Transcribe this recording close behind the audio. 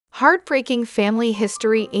Heartbreaking family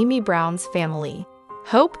history. Amy Brown's family.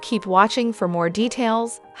 Hope keep watching for more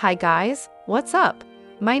details. Hi guys, what's up?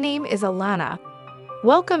 My name is Alana.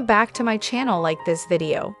 Welcome back to my channel. Like this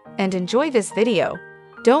video and enjoy this video.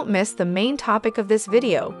 Don't miss the main topic of this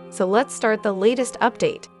video, so let's start the latest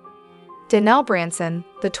update. Donnell Branson,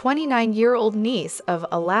 the 29-year-old niece of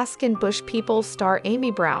Alaskan Bush People star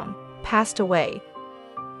Amy Brown, passed away.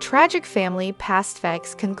 Tragic family past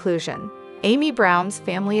facts. Conclusion. Amy Brown's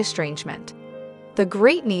family estrangement. The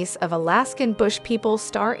great niece of Alaskan Bush People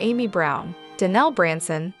star Amy Brown, Donnell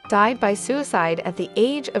Branson, died by suicide at the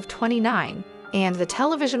age of 29, and the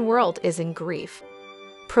television world is in grief.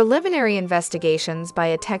 Preliminary investigations by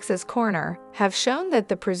a Texas coroner have shown that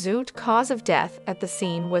the presumed cause of death at the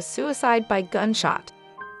scene was suicide by gunshot.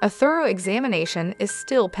 A thorough examination is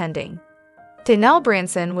still pending. Donnell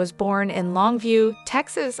Branson was born in Longview,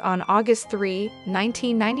 Texas on August 3,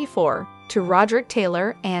 1994, to Roderick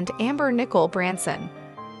Taylor and Amber Nicole Branson.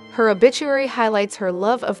 Her obituary highlights her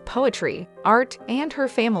love of poetry, art, and her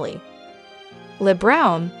family. Le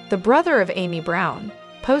Brown, the brother of Amy Brown,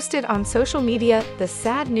 posted on social media the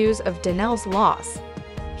sad news of Donnell's loss.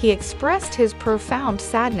 He expressed his profound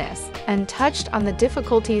sadness and touched on the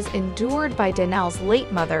difficulties endured by Donnell's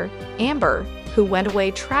late mother, Amber, who went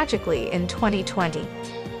away tragically in 2020.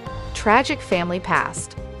 Tragic family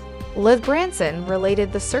past. Le Branson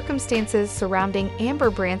related the circumstances surrounding Amber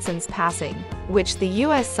Branson's passing, which the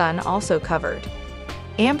U.S. Sun also covered.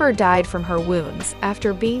 Amber died from her wounds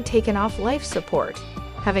after being taken off life support,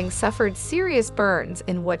 having suffered serious burns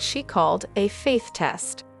in what she called a faith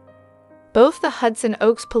test. Both the Hudson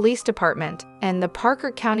Oaks Police Department and the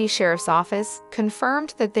Parker County Sheriff's Office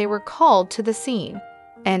confirmed that they were called to the scene,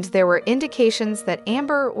 and there were indications that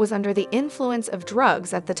Amber was under the influence of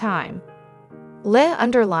drugs at the time. Le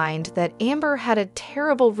underlined that Amber had a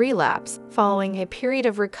terrible relapse following a period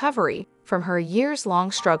of recovery from her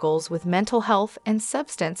years-long struggles with mental health and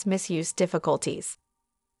substance misuse difficulties.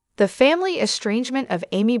 The family estrangement of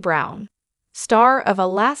Amy Brown. Star of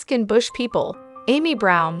Alaskan Bush People, Amy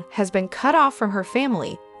Brown has been cut off from her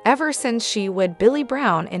family ever since she wed Billy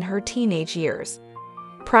Brown in her teenage years.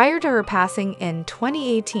 Prior to her passing in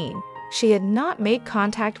 2018, she had not made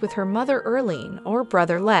contact with her mother Earlene or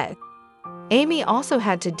brother Le. Amy also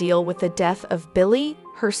had to deal with the death of Billy,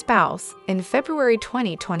 her spouse, in February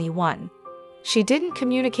 2021. She didn't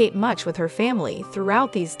communicate much with her family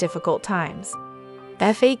throughout these difficult times.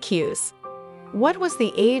 FAQs. What was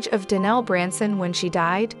the age of Donnell Branson when she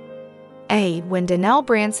died? A. When Donnell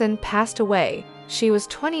Branson passed away, she was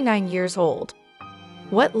 29 years old.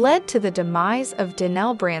 What led to the demise of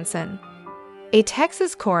Donnell Branson? A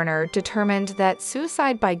Texas coroner determined that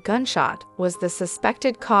suicide by gunshot was the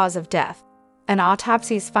suspected cause of death. An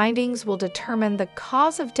autopsy's findings will determine the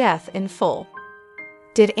cause of death in full.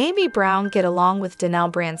 Did Amy Brown get along with Donnell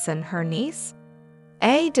Branson, her niece?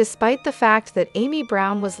 A. Despite the fact that Amy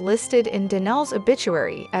Brown was listed in Donnell's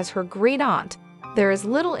obituary as her great-aunt, there is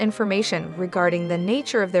little information regarding the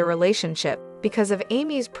nature of their relationship because of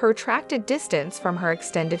Amy's protracted distance from her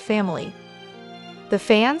extended family. The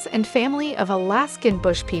fans and family of Alaskan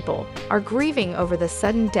Bush People are grieving over the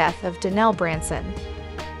sudden death of Donnell Branson.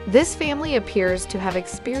 This family appears to have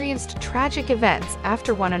experienced tragic events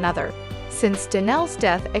after one another, since Donnell's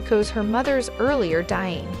death echoes her mother's earlier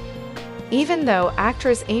dying. Even though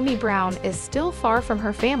actress Amy Brown is still far from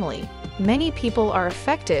her family, many people are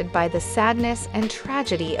affected by the sadness and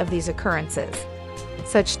tragedy of these occurrences.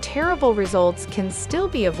 Such terrible results can still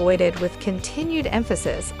be avoided with continued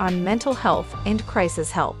emphasis on mental health and crisis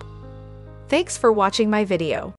help. Thanks for watching my video.